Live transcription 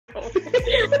Hi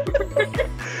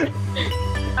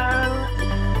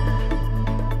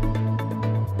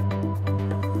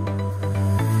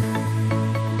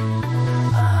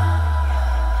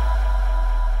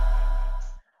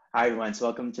everyone, so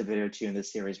welcome to video 2 in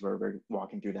this series where we're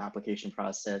walking through the application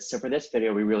process. So for this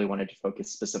video, we really wanted to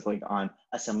focus specifically on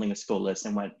assembling a school list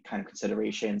and what kind of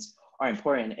considerations are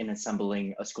important in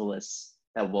assembling a school list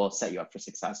that will set you up for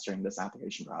success during this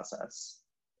application process.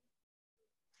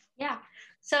 Yeah,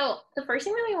 so the first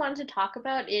thing that we wanted to talk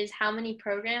about is how many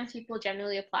programs people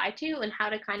generally apply to and how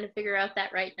to kind of figure out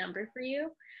that right number for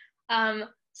you.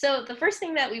 So the first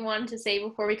thing that we wanted to say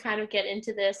before we kind of get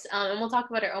into this, and we'll talk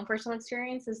about our own personal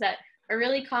experience, is that a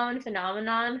really common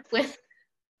phenomenon with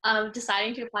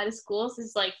deciding to apply to schools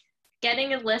is like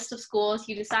getting a list of schools,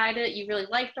 you decide it, you really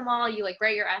like them all, you like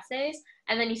write your essays,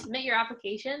 and then you submit your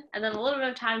application, and then a little bit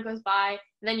of time goes by,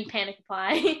 and then you panic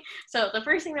apply. So the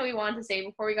first thing that we wanted to say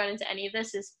before we got into any of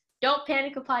this is don't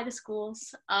panic apply to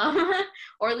schools,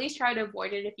 or at least try to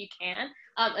avoid it if you can.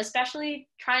 Especially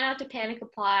try not to panic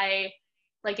apply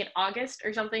like in August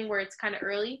or something where it's kind of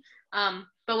early.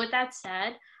 But with that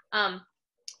said,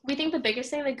 we think the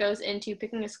biggest thing that goes into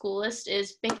picking a school list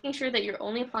is making sure that you're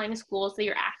only applying to schools that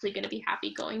you're actually going to be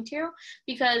happy going to,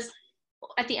 because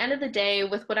at the end of the day,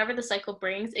 with whatever the cycle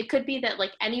brings, it could be that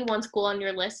like any one school on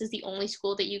your list is the only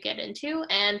school that you get into.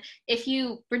 And if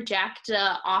you reject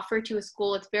an offer to a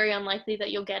school, it's very unlikely that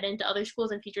you'll get into other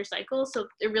schools in future cycles. So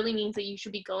it really means that you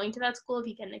should be going to that school if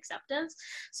you get an acceptance.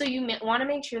 So you want to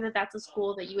make sure that that's a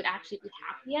school that you would actually be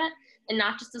happy at, and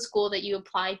not just a school that you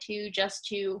apply to just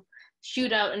to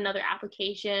shoot out another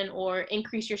application or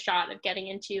increase your shot of getting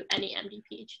into any MD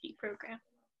PhD program.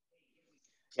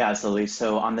 Yeah, absolutely.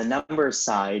 So on the numbers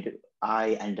side,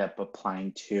 I ended up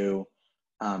applying to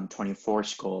 24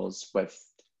 schools, with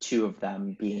 2 of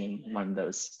them being one of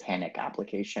those panic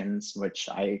applications, which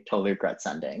I totally regret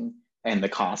sending, and the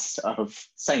cost of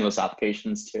sending those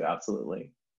applications too,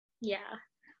 absolutely. Yeah.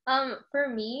 For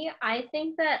me, I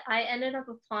think that I ended up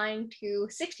applying to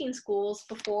 16 schools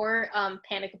before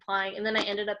panic applying, and then I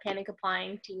ended up panic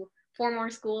applying to 4 more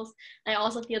schools. I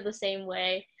also feel the same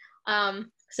way.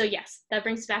 So yes, that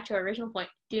brings us back to our original point.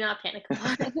 Do not panic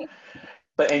apply.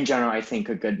 But in general, I think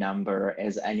a good number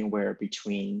is anywhere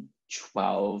between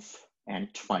 12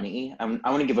 and 20. I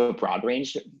want to give a broad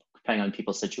range depending on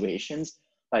people's situations,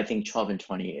 but I think 12 and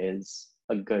 20 is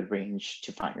a good range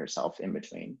to find yourself in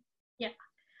between. Yeah.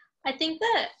 I think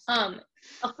that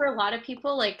for a lot of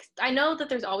people, like I know that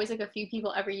there's always like a few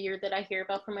people every year that I hear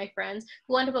about from my friends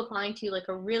who end up applying to like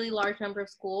a really large number of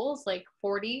schools, like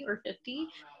 40 or 50.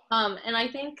 And I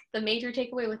think the major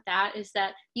takeaway with that is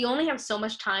that you only have so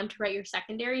much time to write your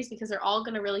secondaries because they're all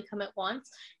going to really come at once.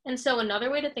 And so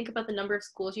another way to think about the number of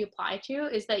schools you apply to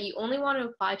is that you only want to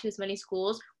apply to as many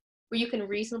schools where you can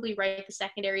reasonably write the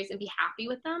secondaries and be happy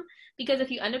with them. Because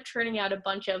if you end up turning out a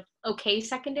bunch of okay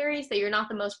secondaries that you're not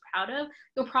the most proud of,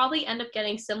 you'll probably end up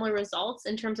getting similar results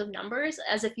in terms of numbers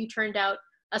as if you turned out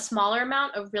a smaller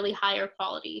amount of really higher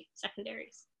quality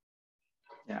secondaries.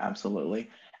 Yeah, absolutely.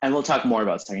 And we'll talk more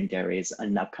about secondaries in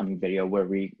an upcoming video where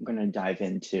we're going to dive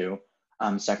into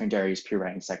secondaries,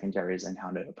 pre-writing secondaries, and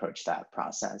how to approach that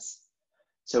process.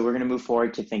 So we're going to move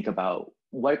forward to think about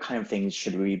what kind of things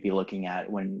should we be looking at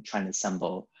when trying to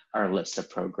assemble our list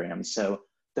of programs. So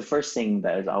the first thing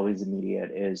that is always immediate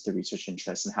is the research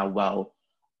interest and how well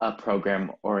a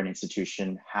program or an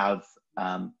institution have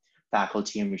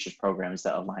faculty and research programs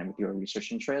that align with your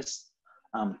research interests.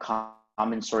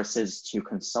 Common sources to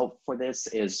consult for this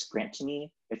is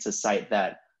Grant2Me. It's a site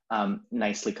that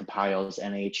nicely compiles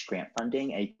NIH grant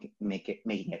funding and making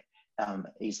it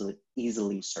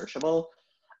easily searchable,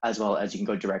 as well as you can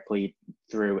go directly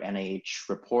through NIH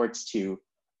reports to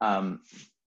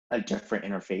a different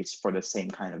interface for the same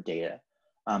kind of data,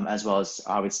 as well as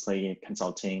obviously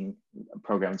consulting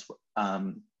programs,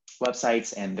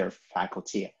 websites, and their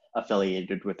faculty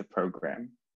affiliated with the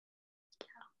program.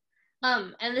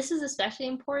 And this is especially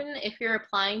important if you're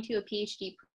applying to a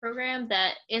PhD program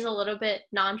that is a little bit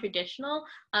non-traditional.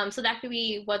 So that could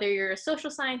be whether you're a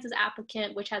social sciences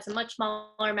applicant, which has a much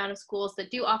smaller amount of schools that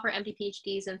do offer MD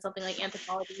PhDs in something like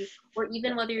anthropology, or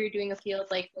even whether you're doing a field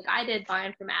like I did,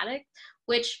 bioinformatics,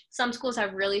 which some schools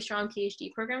have really strong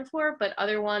PhD programs for, but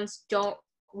other ones don't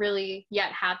really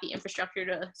yet have the infrastructure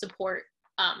to support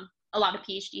a lot of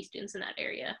PhD students in that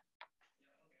area.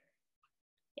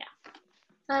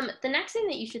 Yeah. The next thing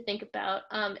that you should think about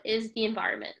is the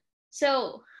environment.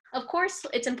 So Of course,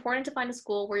 it's important to find a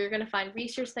school where you're going to find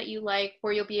research that you like,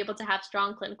 where you'll be able to have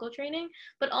strong clinical training.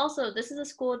 But also, this is a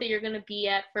school that you're going to be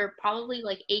at for probably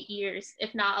like 8 years,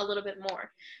 if not a little bit more.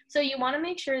 So you want to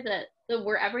make sure that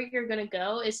wherever you're going to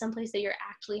go is someplace that you're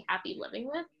actually happy living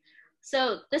with.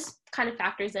 So this kind of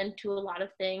factors into a lot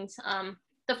of things.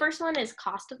 The first one is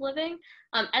cost of living.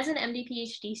 As an MD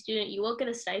PhD student, you will get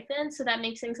a stipend, so that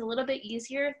makes things a little bit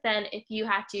easier than if you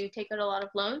had to take out a lot of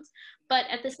loans. But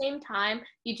at the same time,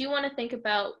 you do want to think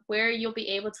about where you'll be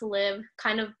able to live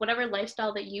kind of whatever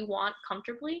lifestyle that you want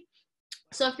comfortably.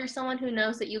 So if you're someone who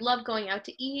knows that you love going out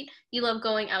to eat, you love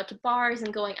going out to bars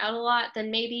and going out a lot,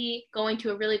 then maybe going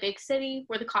to a really big city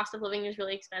where the cost of living is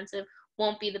really expensive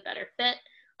won't be the better fit.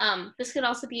 This could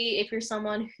also be if you're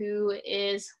someone who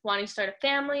is wanting to start a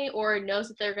family or knows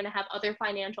that they're going to have other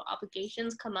financial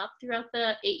obligations come up throughout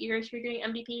the 8 years you're doing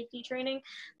MD PhD training.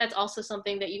 That's also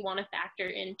something that you want to factor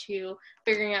into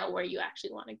figuring out where you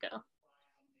actually want to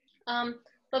go.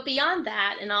 But beyond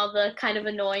that and all the kind of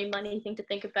annoying money thing to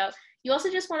think about, you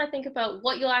also just want to think about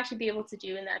what you'll actually be able to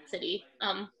do in that city.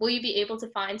 Will you be able to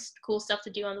find cool stuff to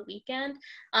do on the weekend?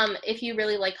 If you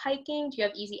really like hiking, do you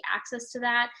have easy access to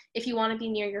that? If you want to be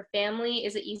near your family,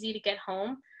 is it easy to get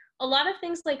home? A lot of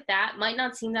things like that might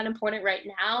not seem that important right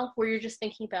now, where you're just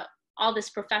thinking about all this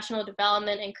professional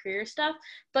development and career stuff,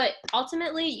 but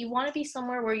ultimately you want to be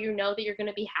somewhere where you know that you're going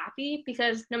to be happy,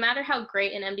 because no matter how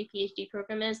great an MD PhD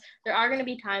program is, there are going to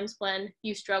be times when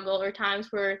you struggle or times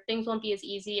where things won't be as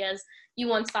easy as you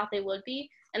once thought they would be,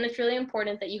 and it's really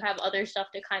important that you have other stuff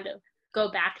to kind of go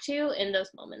back to in those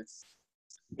moments.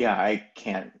 Yeah, I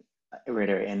can't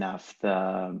reiterate enough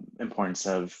the importance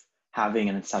of having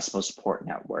an accessible support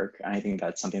network. And I think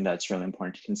that's something that's really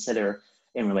important to consider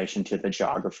in relation to the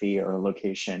geography or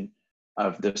location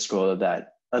of the school of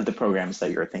the programs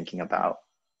that you're thinking about.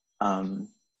 And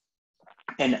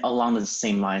along the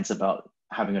same lines about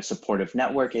having a supportive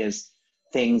network is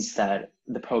things that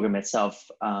the program itself,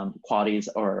 qualities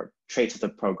or traits of the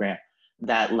program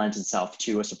that lends itself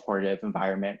to a supportive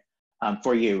environment.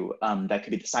 For you, that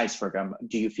could be the science program.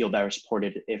 Do you feel better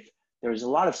supported if there's a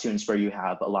lot of students where you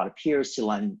have a lot of peers to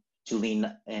lean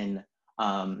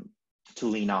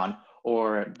on,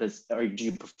 or do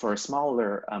you prefer a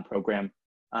smaller program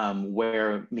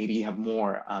where maybe you have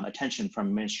more attention from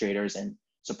administrators and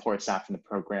support staff in the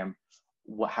program?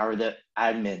 How are the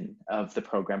admin of the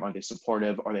program? Are they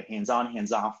supportive? Are they hands-on,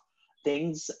 hands-off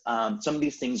things? Some of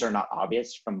these things are not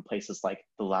obvious from places like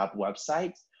the lab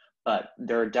website, but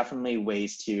there are definitely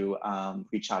ways to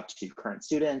reach out to current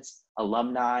students,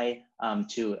 alumni,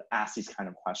 to ask these kind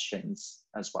of questions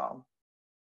as well.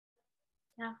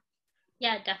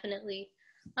 Yeah, definitely.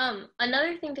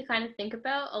 Another thing to kind of think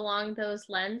about along those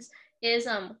lens is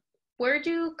where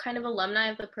do kind of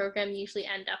alumni of the program usually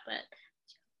end up at?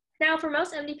 Now, for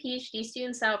most MD PhD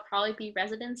students, that would probably be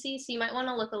residency, so you might want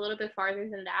to look a little bit farther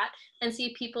than that and see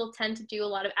if people tend to do a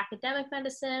lot of academic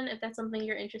medicine, if that's something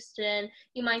you're interested in.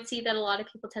 You might see that a lot of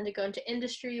people tend to go into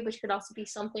industry, which could also be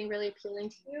something really appealing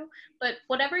to you. But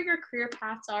whatever your career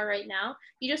paths are right now,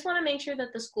 you just want to make sure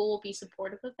that the school will be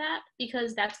supportive of that,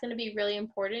 because that's going to be really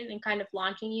important in kind of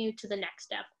launching you to the next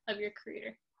step of your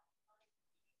career.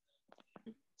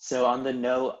 So on the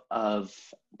note of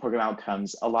program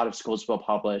outcomes, a lot of schools will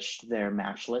publish their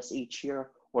match list each year,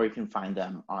 or you can find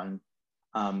them on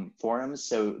forums.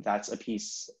 So that's a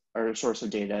piece or a source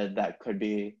of data that could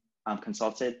be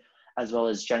consulted, as well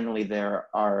as generally there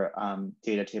are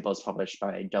data tables published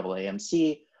by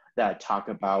AAMC that talk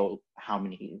about how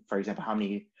many, for example, how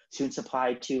many students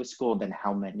apply to a school, then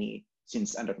how many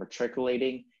students end up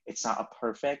matriculating. It's not a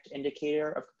perfect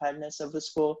indicator of competitiveness of the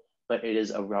school, but it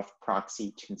is a rough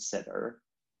proxy to consider.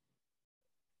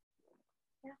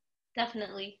 Yeah,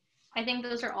 definitely. I think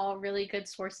those are all really good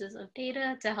sources of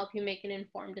data to help you make an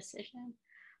informed decision.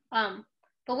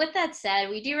 But with that said,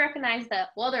 we do recognize that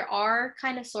while there are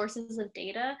kind of sources of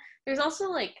data, there's also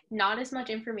like not as much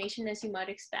information as you might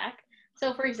expect.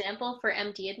 So for example, for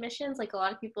MD admissions, like a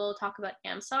lot of people talk about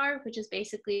AMSAR, which is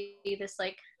basically this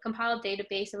like compiled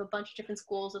database of a bunch of different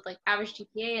schools with like average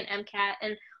GPA and MCAT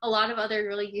and a lot of other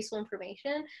really useful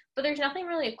information, but there's nothing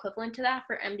really equivalent to that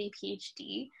for MD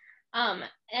PhD.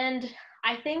 And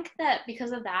I think that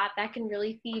because of that, that can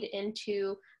really feed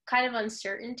into kind of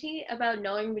uncertainty about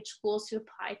knowing which schools to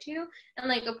apply to. And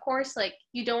like, of course, like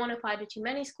you don't want to apply to too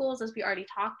many schools, as we already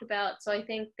talked about. So I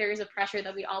think there is a pressure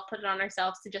that we all put it on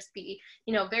ourselves to just be,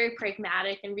 you know, very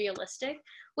pragmatic and realistic,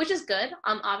 which is good.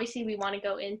 Obviously we want to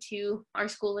go into our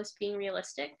school list being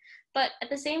realistic, but at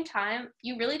the same time,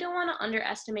 you really don't want to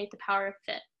underestimate the power of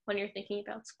fit when you're thinking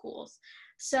about schools.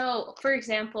 So for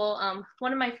example,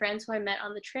 one of my friends who I met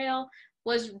on the trail,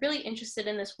 was really interested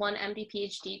in this one MD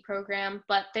PhD program,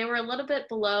 but they were a little bit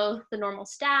below the normal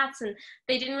stats and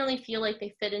they didn't really feel like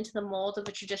they fit into the mold of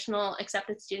a traditional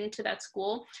accepted student to that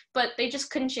school, but they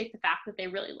just couldn't shake the fact that they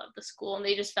really loved the school and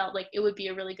they just felt like it would be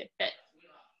a really good fit.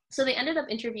 So they ended up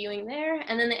interviewing there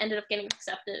and then they ended up getting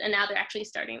accepted and now they're actually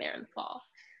starting there in the fall.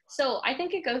 So I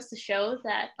think it goes to show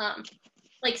that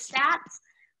like stats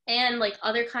and like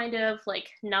other kind of like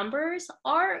numbers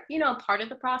are, you know, part of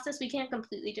the process. We can't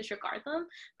completely disregard them.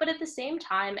 But at the same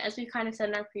time, as we kind of said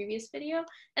in our previous video,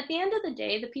 at the end of the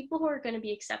day, the people who are going to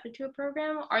be accepted to a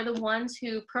program are the ones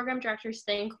who program directors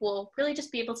think will really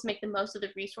just be able to make the most of the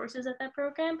resources at that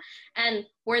program and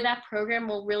where that program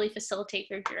will really facilitate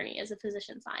their journey as a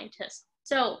physician scientist.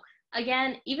 So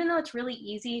again, even though it's really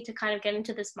easy to kind of get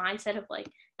into this mindset of like,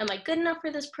 am I good enough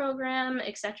for this program,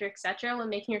 et cetera, when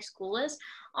making your school list,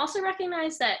 also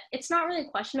recognize that it's not really a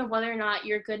question of whether or not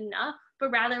you're good enough, but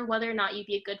rather whether or not you'd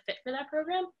be a good fit for that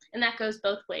program. And that goes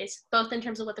both ways, both in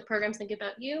terms of what the programs think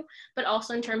about you, but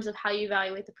also in terms of how you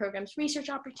evaluate the program's research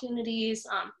opportunities,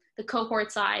 the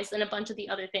cohort size, and a bunch of the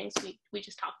other things we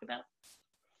just talked about.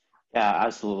 Yeah,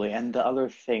 absolutely. And the other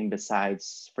thing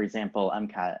besides, for example,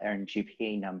 MCAT and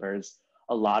GPA numbers,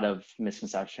 a lot of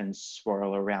misconceptions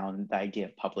swirl around the idea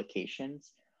of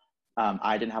publications.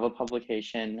 I didn't have a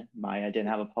publication, Maya didn't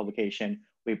have a publication.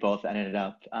 We both ended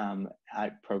up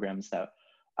at programs that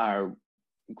are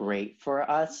great for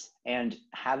us. And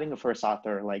having a first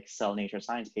author like Cell Nature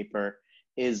Science paper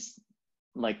is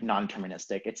like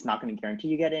non-deterministic. It's not going to guarantee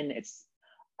you get in. It's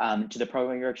to the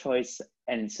program of your choice.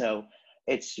 And so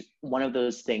it's one of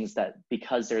those things that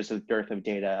because there's a dearth of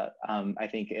data, I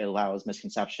think it allows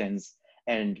misconceptions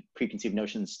and preconceived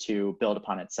notions to build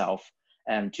upon itself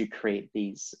and to create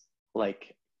these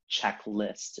like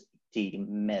checklist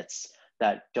myths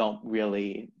that don't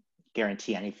really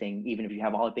guarantee anything. Even if you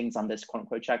have all the things on this quote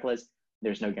unquote checklist,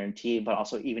 there's no guarantee. But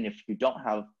also, even if you don't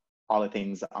have all the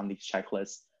things on these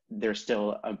checklists, there's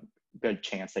still a good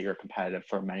chance that you're competitive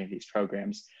for many of these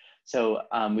programs. So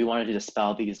we wanted to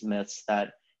dispel these myths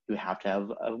that you have to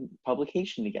have a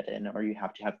publication to get in, or you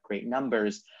have to have great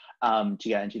numbers to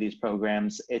get into these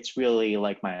programs. It's really,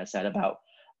 like Maya said, about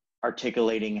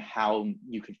articulating how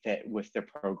you could fit with the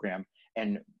program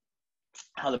and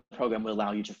how the program will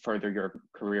allow you to further your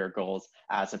career goals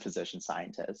as a physician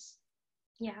scientist.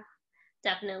 Yeah,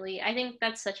 definitely. I think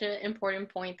that's such an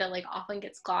important point that like often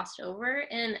gets glossed over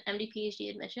in MD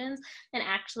PhD admissions. And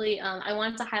actually, I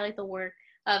wanted to highlight the work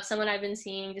of someone I've been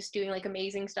seeing just doing like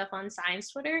amazing stuff on science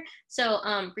Twitter. So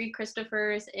Bree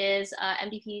Christophers is a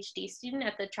MD PhD student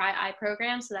at the Tri-I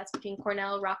program. So that's between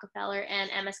Cornell, Rockefeller,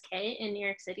 and MSK in New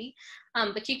York City.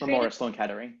 But she created— Memorial Sloan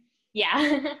Kettering.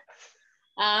 Yeah.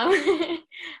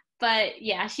 But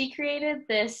yeah, she created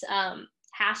this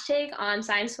hashtag on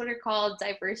science Twitter called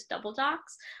diverse double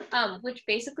docs, which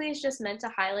basically is just meant to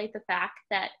highlight the fact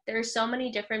that there are so many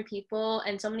different people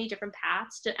and so many different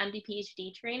paths to MD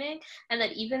PhD training, and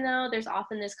that even though there's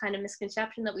often this kind of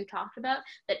misconception that we've talked about,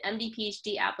 that MD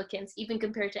PhD applicants, even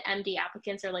compared to MD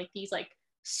applicants, are like these like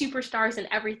superstars and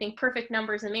everything, perfect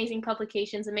numbers, amazing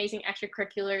publications, amazing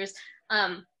extracurriculars,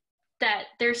 that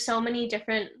there's so many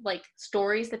different like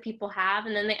stories that people have,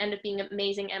 and then they end up being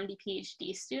amazing MD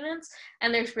PhD students.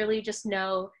 And there's really just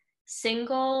no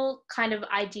single kind of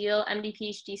ideal MD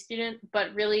PhD student,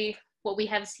 but really what we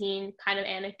have seen kind of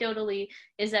anecdotally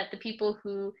is that the people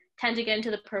who tend to get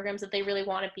into the programs that they really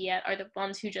want to be at are the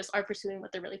ones who just are pursuing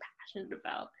what they're really passionate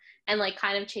about and like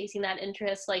kind of chasing that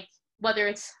interest, like whether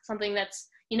it's something that's,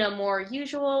 you know, more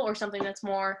usual or something that's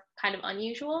more kind of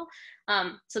unusual.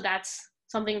 So that's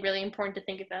something really important to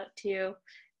think about too.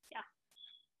 Yeah.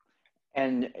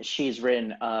 And she's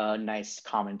written a nice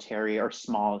commentary or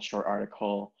small short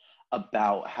article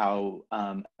about how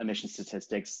admission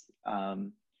statistics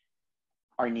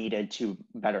are needed to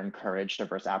better encourage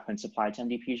diverse applicants to apply to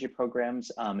MD PhD programs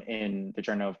in the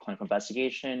Journal of Clinical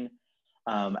Investigation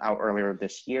out earlier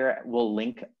this year. We'll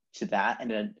link to that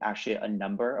and actually a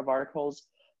number of articles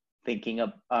thinking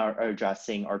of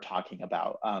addressing or talking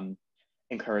about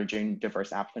encouraging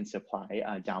diverse applicants to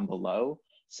apply down below.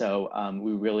 So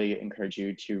we really encourage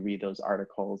you to read those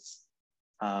articles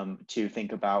to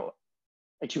think about,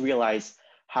 to realize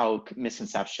how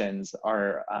misconceptions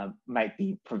are might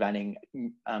be preventing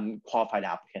qualified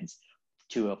applicants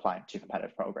to apply to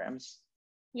competitive programs.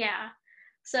 Yeah.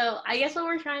 So I guess what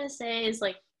we're trying to say is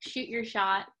like, shoot your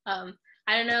shot.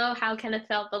 I don't know how Kenneth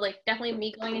felt, but like definitely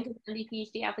me going into the MD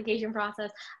PhD application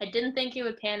process, I didn't think it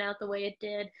would pan out the way it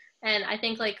did. And I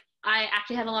think like I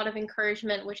actually had a lot of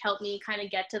encouragement, which helped me kind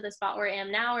of get to the spot where I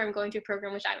am now, where I'm going to a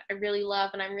program which I really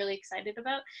love and I'm really excited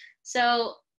about.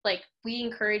 So like we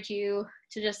encourage you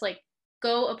to just like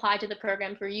go apply to the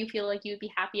programs where you feel like you'd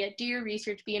be happy at, do your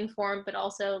research, be informed, but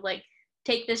also like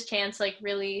take this chance, like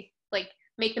really like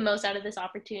make the most out of this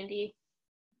opportunity.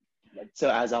 So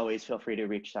as always, feel free to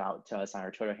reach out to us on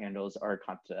our Twitter handles or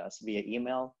contact us via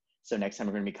email. So next time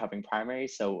we're going to be covering primary.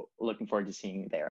 So looking forward to seeing you there.